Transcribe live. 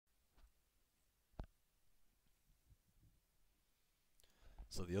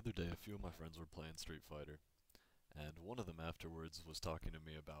So the other day, a few of my friends were playing Street Fighter, and one of them afterwards was talking to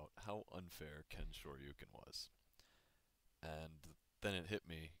me about how unfair Ken Shoryuken was. And then it hit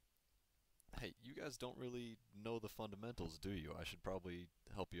me, hey, you guys don't really know the fundamentals, do you? I should probably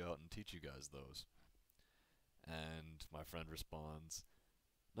help you out and teach you guys those. And my friend responds,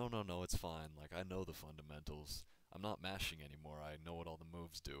 no, no, no, it's fine. Like, I know the fundamentals. I'm not mashing anymore. I know what all the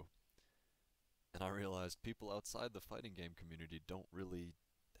moves do. And I realized people outside the fighting game community don't really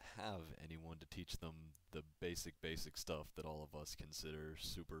have anyone to teach them the basic stuff that all of us consider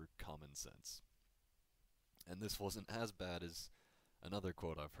super common sense. And this wasn't as bad as another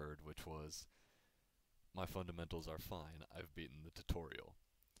quote I've heard, which was, my fundamentals are fine, I've beaten the tutorial.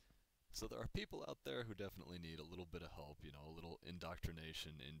 So there are people out there who definitely need a little bit of help, a little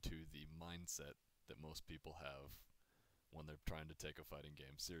indoctrination into the mindset that most people have when they're trying to take a fighting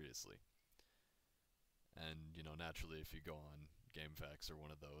game seriously. And, naturally, if you go on GameFAQs or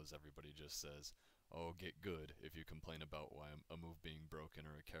one of those, everybody just says, oh, get good if you complain about why a move being broken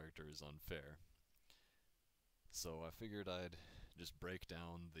or a character is unfair. So I figured I'd just break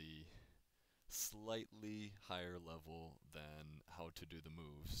down the slightly higher level than how to do the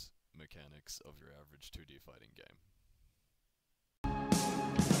moves mechanics of your average 2D fighting game.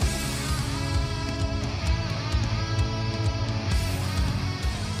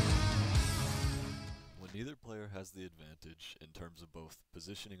 When neither player has the advantage in terms of both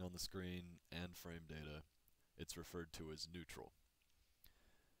positioning on the screen and frame data, it's referred to as neutral.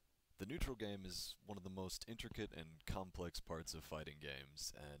 The neutral game is one of the most intricate and complex parts of fighting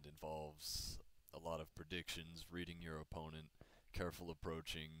games, and involves a lot of predictions, reading your opponent, careful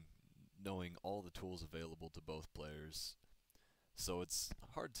approaching, knowing all the tools available to both players. So it's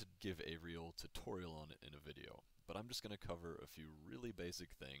hard to give a real tutorial on it in a video, but I'm just going to cover a few really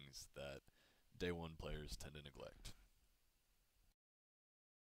basic things that day one players tend to neglect.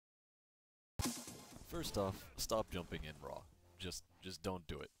 First off, stop jumping in raw. Just don't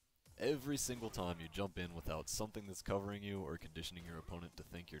do it. Every single time you jump in without something that's covering you or conditioning your opponent to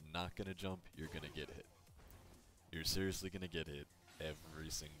think you're not going to jump, you're going to get hit. You're seriously going to get hit every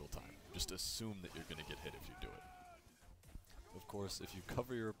single time. Just assume that you're going to get hit if you do it. Of course, if you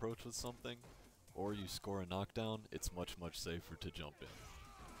cover your approach with something, or you score a knockdown, it's much safer to jump in.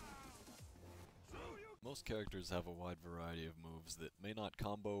 Most characters have a wide variety of moves that may not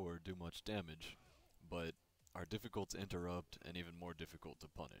combo or do much damage, but are difficult to interrupt and even more difficult to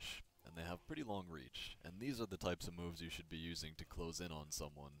punish, and they have pretty long reach, and these are the types of moves you should be using to close in on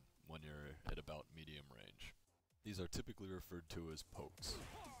someone when you're at about medium range. These are typically referred to as pokes.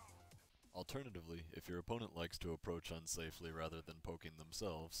 Alternatively, if your opponent likes to approach unsafely rather than poking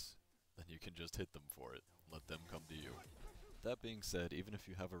themselves, then you can just hit them for it, let them come to you. That being said, even if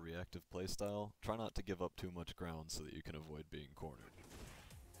you have a reactive playstyle, try not to give up too much ground so that you can avoid being cornered.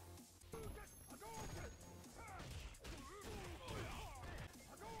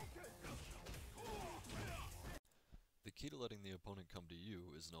 The key to letting the opponent come to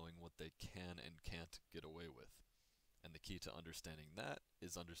you is knowing what they can and can't get away with. And the key to understanding that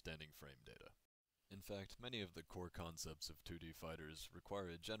is understanding frame data. In fact, many of the core concepts of 2D fighters require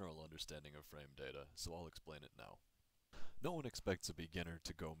a general understanding of frame data, so I'll explain it now. No one expects a beginner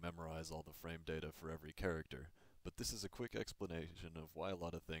to go memorize all the frame data for every character, but this is a quick explanation of why a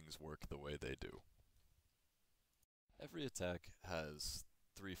lot of things work the way they do. Every attack has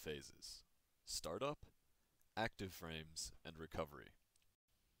 3 phases: startup, active frames, and recovery.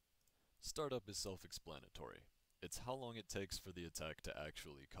 Startup is self-explanatory. It's how long it takes for the attack to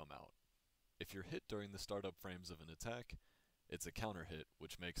actually come out. If you're hit during the startup frames of an attack, it's a counter hit,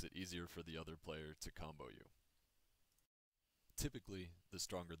 which makes it easier for the other player to combo you. Typically, the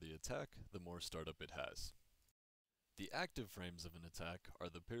stronger the attack, the more startup it has. The active frames of an attack are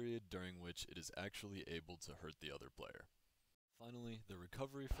the period during which it is actually able to hurt the other player. Finally, the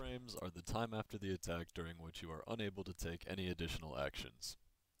recovery frames are the time after the attack during which you are unable to take any additional actions.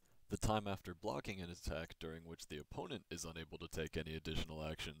 The time after blocking an attack during which the opponent is unable to take any additional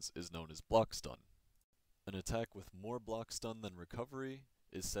actions is known as block stun. An attack with more block stun than recovery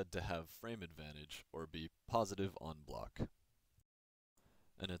is said to have frame advantage, or be positive on block.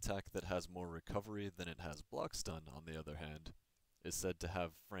 An attack that has more recovery than it has block stun, on the other hand, is said to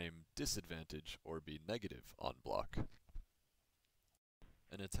have frame disadvantage, or be negative on block.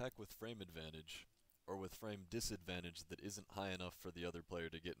 An attack with frame advantage, or with frame disadvantage that isn't high enough for the other player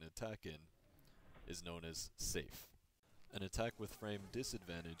to get an attack in, is known as safe. An attack with frame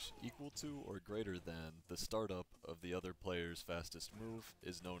disadvantage equal to or greater than the startup of the other player's fastest move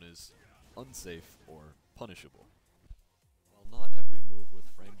is known as unsafe or punishable. While not every move with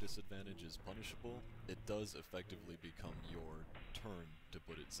frame disadvantage is punishable, it does effectively become your turn, to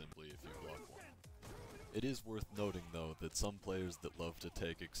put it simply, if you block one. It is worth noting though that some players that love to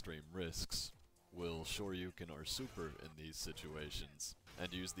take extreme risks will Shoryuken or Super in these situations,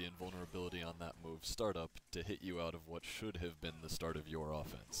 and use the invulnerability on that move startup to hit you out of what should have been the start of your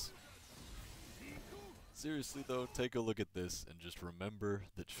offense. Seriously though, take a look at this and just remember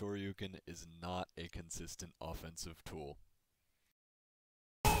that Shoryuken is not a consistent offensive tool.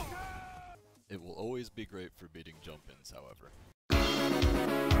 It will always be great for beating jump-ins, however.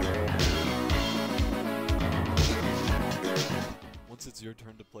 Once it's your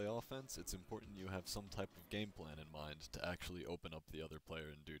turn to play offense, it's important you have some type of game plan in mind to actually open up the other player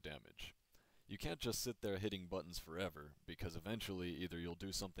and do damage. You can't just sit there hitting buttons forever, because eventually either you'll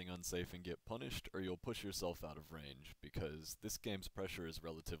do something unsafe and get punished, or you'll push yourself out of range, because this game's pressure is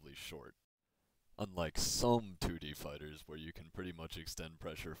relatively short. Unlike some 2D fighters, where you can pretty much extend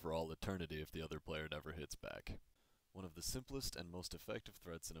pressure for all eternity if the other player never hits back. One of the simplest and most effective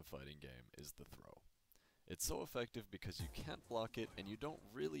threats in a fighting game is the throw. It's so effective because you can't block it, and you don't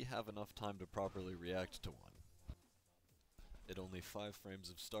really have enough time to properly react to one. At only 5 frames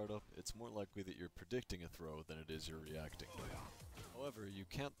of startup, it's more likely that you're predicting a throw than it is you're reacting to it. However, you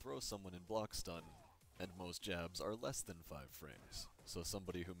can't throw someone in block stun, and most jabs are less than 5 frames, so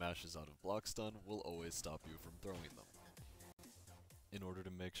somebody who mashes out of block stun will always stop you from throwing them. In order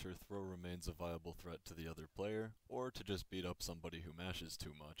to make sure throw remains a viable threat to the other player, or to just beat up somebody who mashes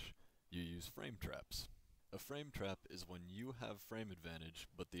too much, you use frame traps. A frame trap is when you have frame advantage,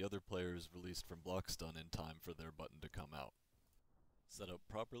 but the other player is released from block stun in time for their button to come out. Set up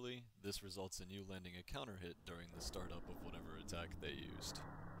properly, this results in you landing a counter hit during the startup of whatever attack they used.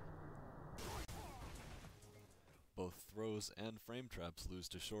 Both throws and frame traps lose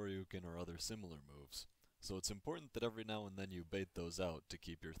to Shoryuken or other similar moves, so it's important that every now and then you bait those out to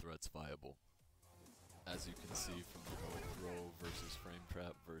keep your threats viable. As you can see from the whole throw versus frame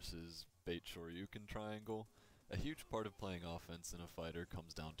trap versus bait Shoryuken triangle, a huge part of playing offense in a fighter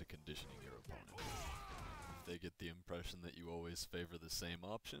comes down to conditioning your opponent. If they get the impression that you always favor the same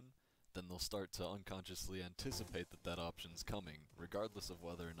option, then they'll start to unconsciously anticipate that that option's coming, regardless of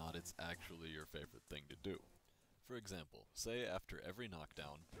whether or not it's actually your favorite thing to do. For example, say after every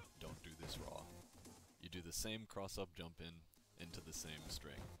knockdown, don't do this raw, you do the same cross-up jump in into the same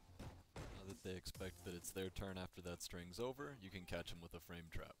string. Now that they expect that it's their turn after that string's over, you can catch them with a frame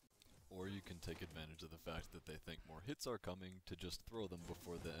trap. Or you can take advantage of the fact that they think more hits are coming to just throw them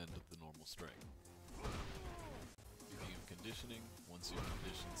before the end of the normal string. Speaking of conditioning, once you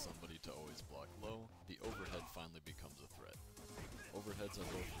condition somebody to always block low, the overhead finally becomes a threat. Overheads are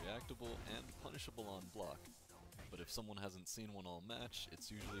both reactable and punishable on block, but if someone hasn't seen one all match,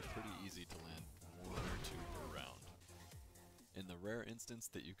 it's usually pretty easy to land 1 or 2 per round. In the rare instance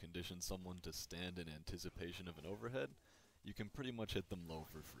that you condition someone to stand in anticipation of an overhead, you can pretty much hit them low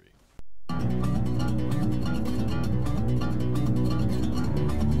for free.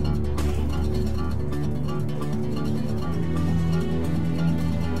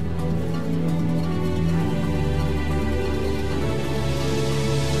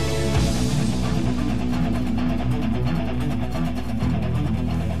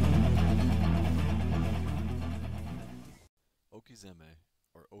 Okizeme,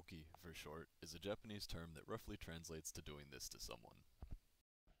 or Oki for short, is a Japanese term that roughly translates to doing this to someone.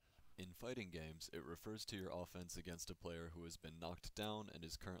 In fighting games, it refers to your offense against a player who has been knocked down and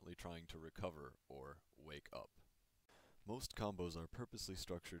is currently trying to recover, or wake up. Most combos are purposely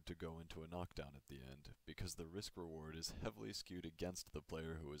structured to go into a knockdown at the end, because the risk-reward is heavily skewed against the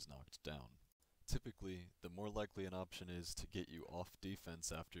player who is knocked down. Typically, the more likely an option is to get you off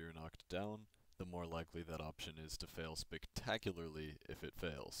defense after you're knocked down, the more likely that option is to fail spectacularly if it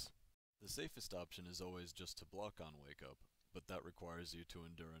fails. The safest option is always just to block on wake up, but that requires you to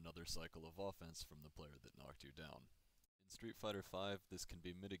endure another cycle of offense from the player that knocked you down. In Street Fighter V, this can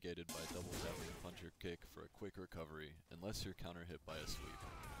be mitigated by double tapping punch or kick for a quick recovery, unless you're counter hit by a sweep.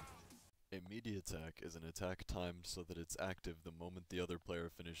 A meaty attack is an attack timed so that it's active the moment the other player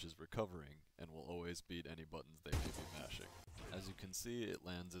finishes recovering, and will always beat any buttons they may be mashing. As you can see, it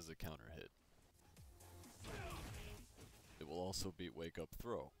lands as a counter hit. It will also beat wake up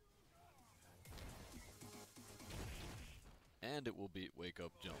throw. And it will beat wake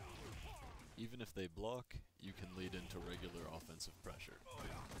up jump. Even if they block, you can lead into regular offensive pressure.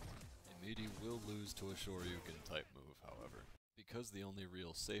 A meaty will lose to a Shoryuken type move, however. Because the only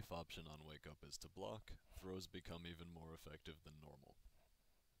real safe option on wake up is to block, throws become even more effective than normal.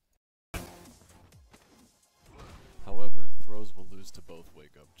 However, throws will lose to both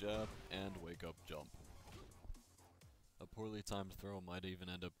wake up jab and wake up jump. A poorly timed throw might even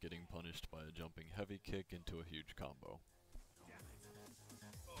end up getting punished by a jumping heavy kick into a huge combo.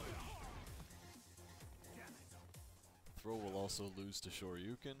 Throw will also lose to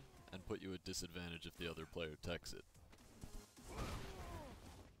Shoryuken and put you at disadvantage if the other player techs it.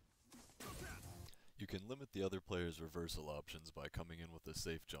 You can limit the other player's reversal options by coming in with a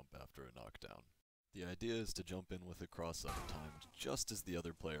safe jump after a knockdown. The idea is to jump in with a cross-up timed just as the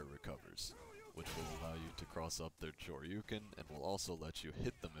other player recovers, which will allow you to cross up their Shoryuken and will also let you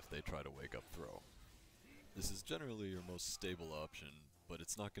hit them if they try to wake up throw. This is generally your most stable option, but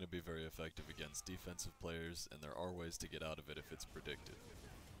it's not going to be very effective against defensive players, and there are ways to get out of it if it's predicted.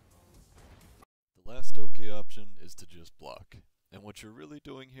 The last Oki option is to just block, and what you're really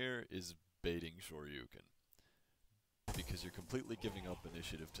doing here is baiting Shoryuken, because you're completely giving up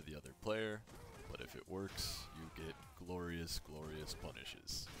initiative to the other player, but if it works, you get glorious, glorious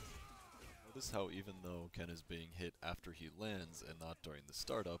punishes. Notice how even though Ken is being hit after he lands and not during the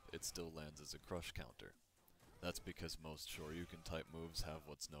startup, it still lands as a crush counter. That's because most Shoryuken type moves have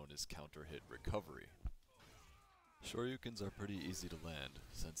what's known as counter hit recovery. Shoryukens are pretty easy to land,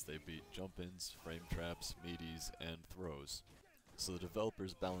 since they beat jump-ins, frame traps, meaties, and throws. So the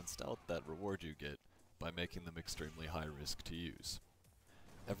developers balanced out that reward you get by making them extremely high risk to use.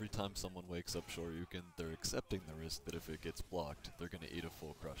 Every time someone wakes up Shoryuken, they're accepting the risk that if it gets blocked, they're going to eat a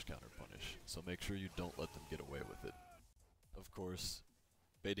full crush counter punish, so make sure you don't let them get away with it. Of course,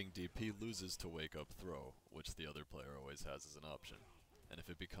 baiting DP loses to wake up throw, which the other player always has as an option. And if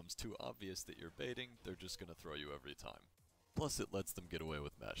it becomes too obvious that you're baiting, they're just going to throw you every time. Plus it lets them get away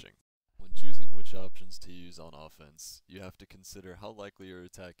with mashing. When choosing which options to use on offense, you have to consider how likely your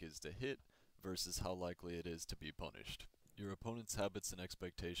attack is to hit versus how likely it is to be punished. Your opponent's habits and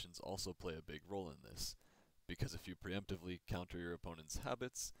expectations also play a big role in this, because if you preemptively counter your opponent's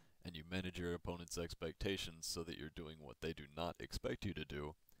habits, and you manage your opponent's expectations so that you're doing what they do not expect you to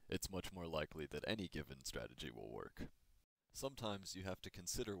do, it's much more likely that any given strategy will work. Sometimes you have to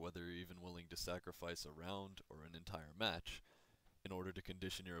consider whether you're even willing to sacrifice a round or an entire match in order to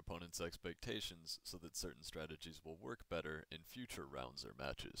condition your opponent's expectations so that certain strategies will work better in future rounds or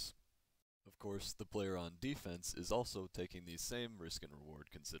matches. Of course, the player on defense is also taking these same risk and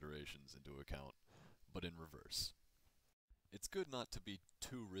reward considerations into account, but in reverse. It's good not to be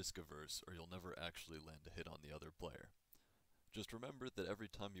too risk-averse or you'll never actually land a hit on the other player. Just remember that every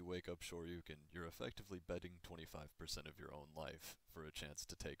time you wake up Shoryuken, you're effectively betting 25% of your own life for a chance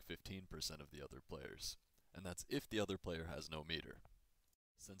to take 15% of the other player's, and that's if the other player has no meter.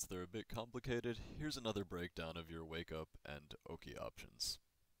 Since they're a bit complicated, here's another breakdown of your wake up and Oki options.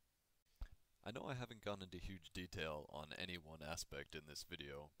 I know I haven't gone into huge detail on any one aspect in this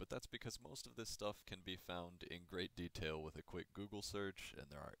video, but that's because most of this stuff can be found in great detail with a quick Google search, and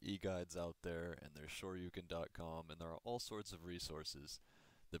there are e-guides out there, and there's shoryuken.com, and there are all sorts of resources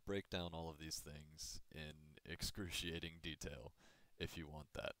that break down all of these things in excruciating detail, if you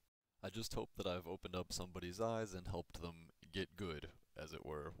want that. I just hope that I've opened up somebody's eyes and helped them get good, as it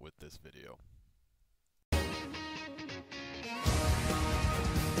were, with this video.